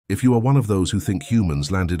If you are one of those who think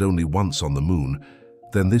humans landed only once on the moon,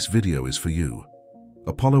 then this video is for you.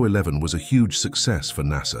 Apollo 11 was a huge success for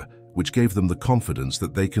NASA, which gave them the confidence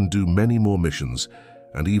that they can do many more missions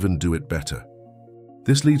and even do it better.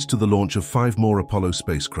 This leads to the launch of 5 more Apollo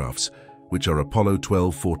spacecrafts, which are Apollo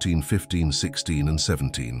 12, 14, 15, 16, and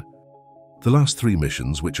 17. The last 3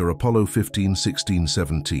 missions, which are Apollo 15, 16,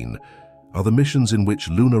 17, are the missions in which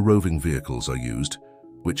lunar roving vehicles are used,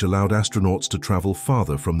 which allowed astronauts to travel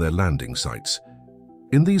farther from their landing sites.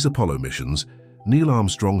 In these Apollo missions, Neil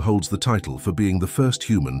Armstrong holds the title for being the first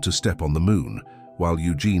human to step on the moon, while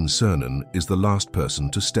Eugene Cernan is the last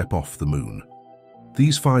person to step off the moon.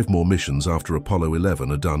 These 5 more missions after Apollo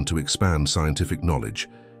 11 are done to expand scientific knowledge,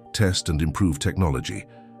 test and improve technology,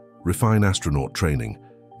 refine astronaut training,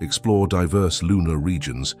 explore diverse lunar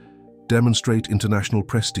regions, demonstrate international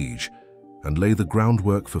prestige, and lay the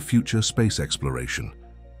groundwork for future space exploration.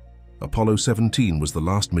 Apollo 17 was the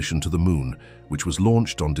last mission to the moon, which was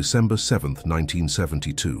launched on December 7,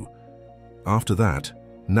 1972. After that,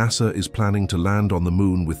 NASA is planning to land on the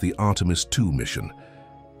moon with the Artemis II mission.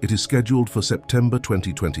 It is scheduled for September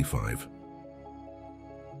 2025.